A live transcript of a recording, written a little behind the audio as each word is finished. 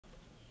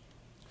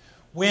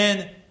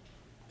Now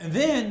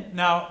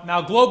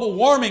global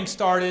warming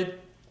started.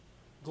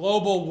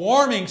 Global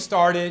warming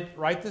started.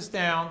 Write this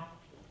down.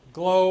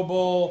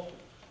 Global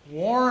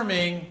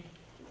warming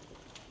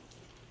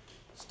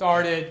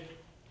started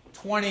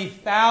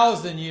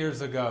 20,000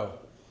 years ago.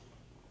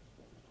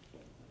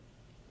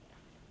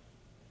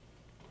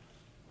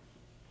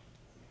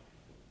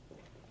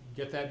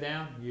 Get that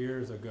down?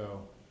 Years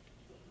ago.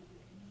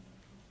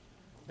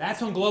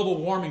 That's when global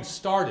warming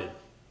started.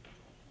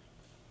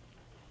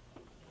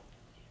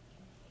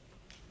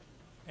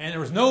 And there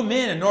was no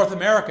men in North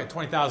America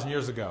 20,000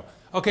 years ago.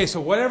 Okay,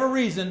 so whatever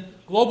reason,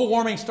 global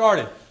warming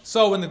started.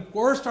 So when the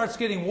Earth starts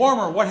getting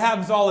warmer, what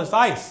happens to all this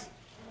ice?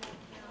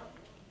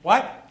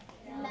 What?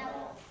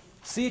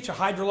 See, it's a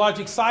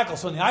hydrologic cycle.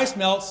 So when the ice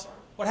melts,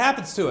 what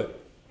happens to it?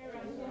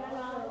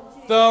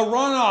 The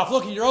runoff.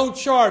 Look at your own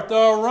chart, the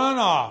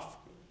runoff.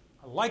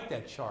 I like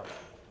that chart.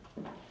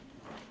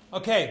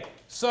 Okay,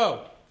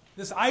 so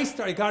this ice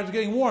started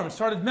getting warm. It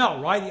started to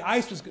melt, right?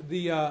 Ice was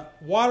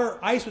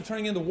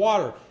turning into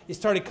water. It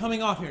started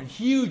coming off here in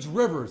huge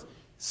rivers,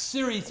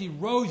 serious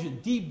erosion,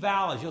 deep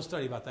valleys. You'll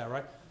study about that,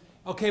 right?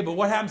 Okay, but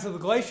what happens to the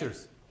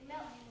glaciers?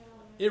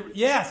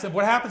 Yes, and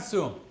what happens to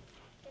them?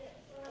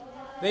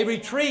 They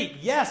retreat.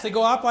 Yes, they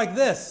go up like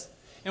this.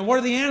 And what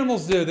do the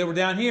animals do that were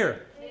down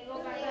here?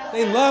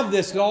 They love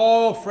this.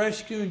 All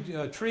fresh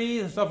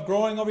trees and stuff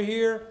growing over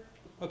here.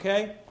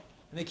 Okay?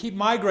 And they keep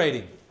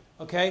migrating.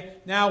 Okay?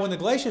 Now, when the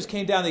glaciers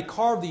came down, they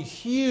carved these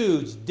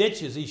huge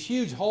ditches, these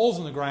huge holes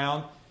in the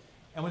ground.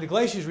 And when the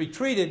glaciers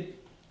retreated,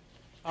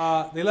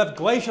 they left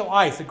glacial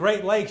ice. The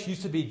Great Lakes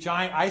used to be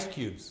giant ice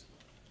cubes.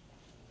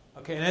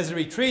 Okay? And as they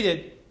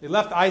retreated, they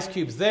left ice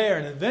cubes there.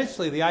 And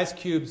eventually, the ice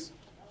cubes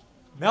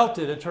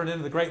melted and turned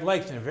into the Great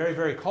Lakes, and they're very,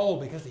 very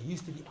cold because it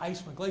used to be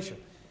ice from a glacier.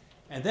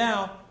 And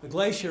now, the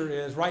glacier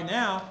is, right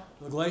now,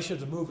 the glaciers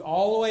have moved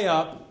all the way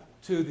up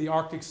to the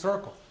Arctic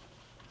Circle.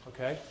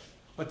 Okay?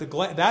 But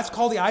that's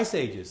called the Ice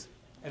Ages.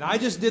 And I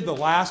just did the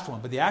last one,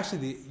 but I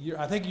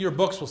think your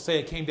books will say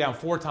it came down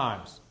 4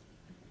 times.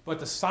 But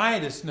the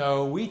scientists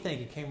know, we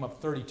think it came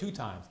up 32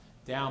 times.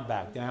 Down,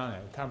 back, down,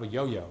 kind of a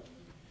yo-yo.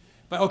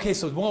 But okay,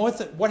 so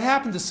what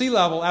happened to sea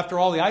level after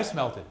all the ice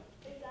melted?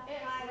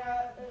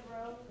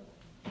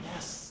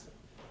 Yes.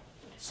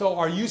 So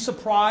are you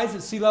surprised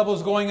that sea level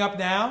is going up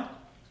now?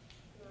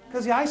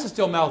 Because the ice is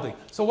still melting.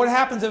 So what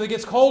happens if it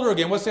gets colder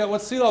again? What's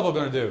sea level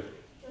going to do?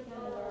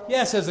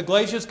 Yes, as the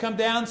glaciers come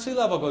down, sea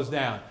level goes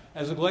down.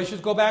 As the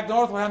glaciers go back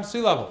north, what happens to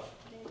sea level?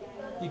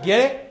 You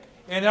get it?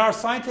 And in our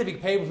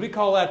scientific papers, we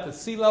call that the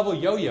sea level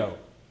yo-yo.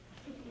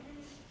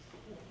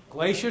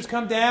 Glaciers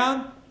come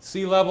down,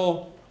 sea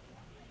level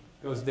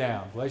goes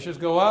down. Glaciers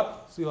go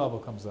up, sea level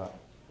comes up.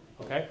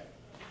 Okay?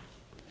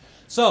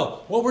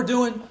 So, what we're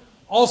doing,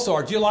 also,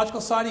 our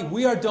Geological Society,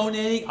 we are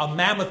donating a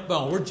mammoth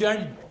bone. We're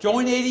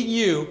donating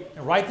you,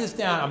 and write this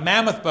down, a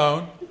mammoth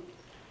bone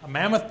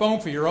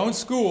for your own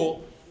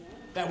school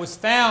that was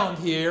found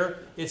here.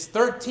 It's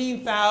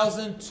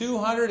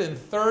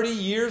 13,230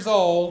 years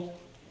old.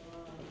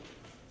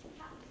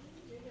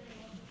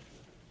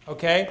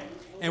 Okay?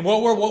 And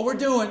what we're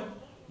doing,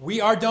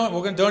 we're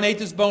going to donate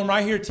this bone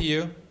right here to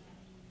you.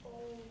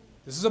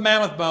 This is a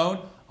mammoth bone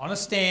on a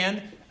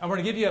stand, and we're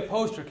going to give you a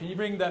poster. Can you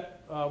bring that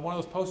one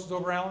of those posters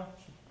over, Alan?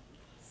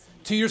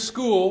 To your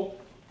school.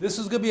 This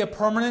is going to be a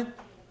permanent.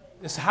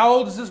 How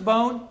old is this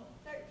bone?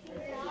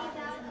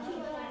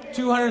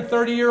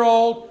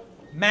 230-year-old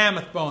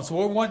mammoth bone. So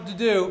what we want to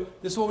do,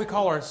 this is what we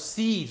call our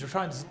seeds. We're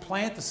trying to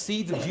plant the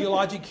seeds of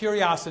geologic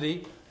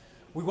curiosity.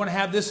 We want to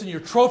have this in your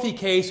trophy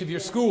case of your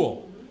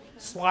school.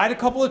 Slide a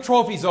couple of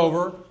trophies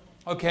over,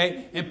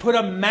 okay, and put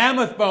a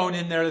mammoth bone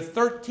in there that's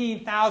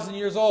 13,000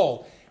 years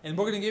old. And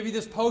we're going to give you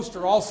this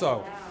poster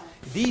also.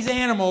 These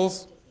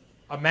animals,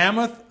 a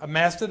mammoth, a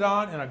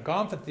mastodon, and a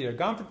gomphotherium.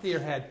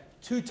 Gomphotherium had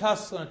 2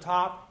 tusks on the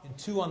top and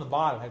 2 on the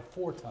bottom. Had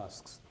 4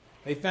 tusks.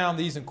 They found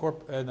these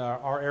in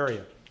our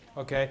area,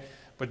 okay.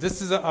 But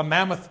this is a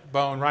mammoth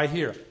bone right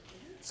here.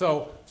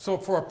 So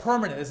for a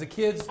permanent, as the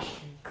kids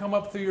come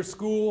up through your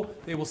school,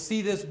 they will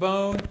see this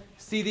bone,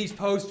 see these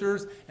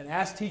posters, and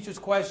ask teachers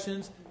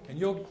questions, and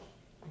you'll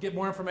get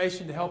more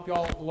information to help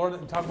y'all learn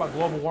and talk about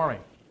global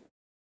warming.